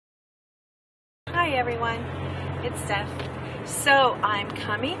Hi everyone, it's Steph. So I'm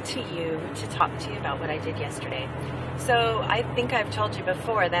coming to you to talk to you about what I did yesterday. So I think I've told you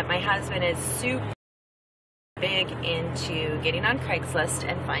before that my husband is super big into getting on Craigslist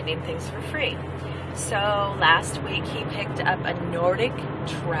and finding things for free. So last week he picked up a Nordic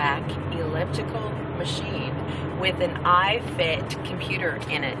track elliptical machine with an iFit computer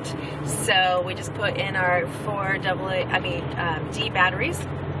in it. So we just put in our D batteries,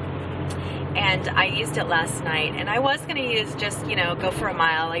 and I used it last night, and I was going to use just, go for a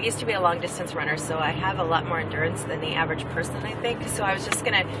mile. I used to be a long distance runner, so I have a lot more endurance than the average person, I think. So I was just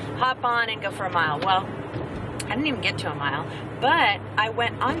going to hop on and go for a mile. Well, I didn't even get to a mile, but I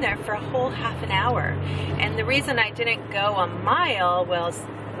went on there for a whole half an hour. And the reason I didn't go a mile was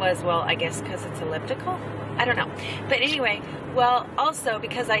I guess because it's elliptical. I don't know. But anyway, well, also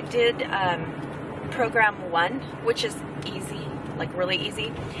because I did program 1, which is easy, like really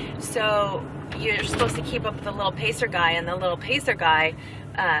easy. So you're supposed to keep up with the little pacer guy, and the little pacer guy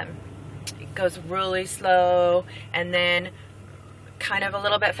goes really slow, and then kind of a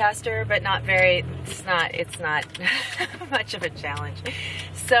little bit faster, but not very. It's not much of a challenge.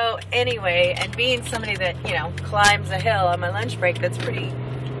 So anyway, and being somebody that climbs a hill on my lunch break, that's pretty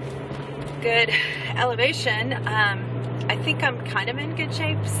good elevation. I think I'm kind of in good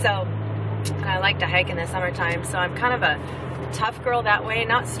shape. So I like to hike in the summertime, so I'm kind of a tough girl that way.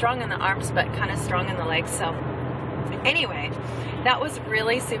 Not strong in the arms, but kind of strong in the legs. So anyway, that was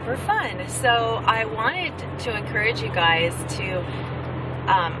really super fun. So I wanted to encourage you guys to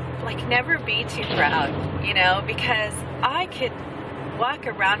never be too proud, because I could walk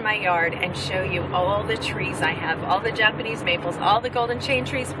around my yard and show you all the trees I have, all the Japanese maples, all the golden chain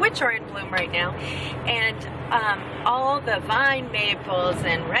trees, which are in bloom right now, and all the vine maples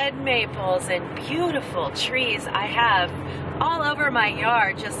and red maples and beautiful trees I have all over my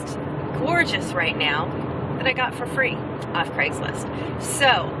yard, just gorgeous right now, that I got for free off Craigslist.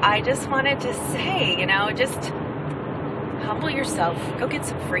 So I just wanted to say, just humble yourself. Go get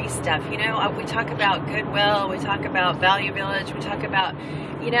some free stuff. We talk about Goodwill, we talk about Value Village, we talk about,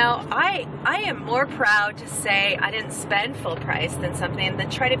 I am more proud to say I didn't spend full price than something than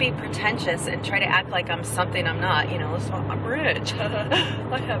try to be pretentious and try to act like I'm something I'm not. So I'm rich.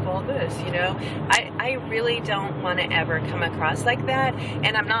 I have all this, I really don't want to ever come across like that,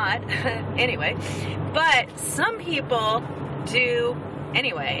 and I'm not anyway. But some people do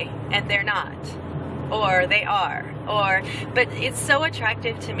anyway, and they're not. Or they are, but it's so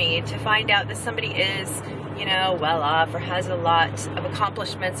attractive to me to find out that somebody is, well off or has a lot of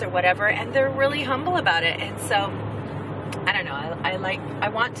accomplishments or whatever, and they're really humble about it. And so, I don't know, I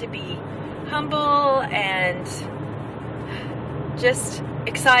want to be humble and just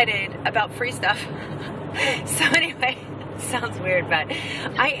excited about free stuff. So anyway, sounds weird, but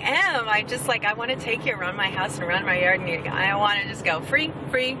I am. I want to take you around my house and around my yard, and I want to just go free,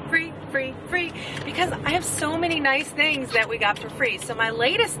 free, free, free, free, because I have so many nice things that we got for free. So my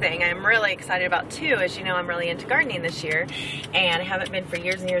latest thing I'm really excited about too is, I'm really into gardening this year, and I haven't been for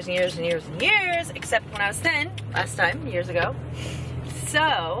years and years and years and years and years, except when I was 10 last time, years ago.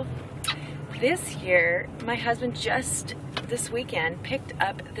 So this year, my husband just this weekend picked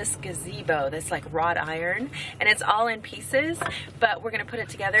up this gazebo, this wrought iron, and it's all in pieces, but we're gonna put it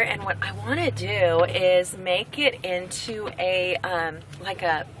together. And what I want to do is make it into a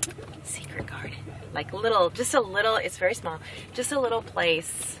a secret garden, it's very small, just a little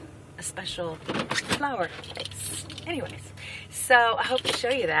place, a special flower place. Anyways, so I hope to show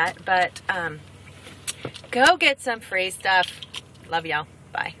you that, but go get some free stuff. Love y'all.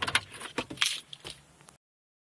 Bye.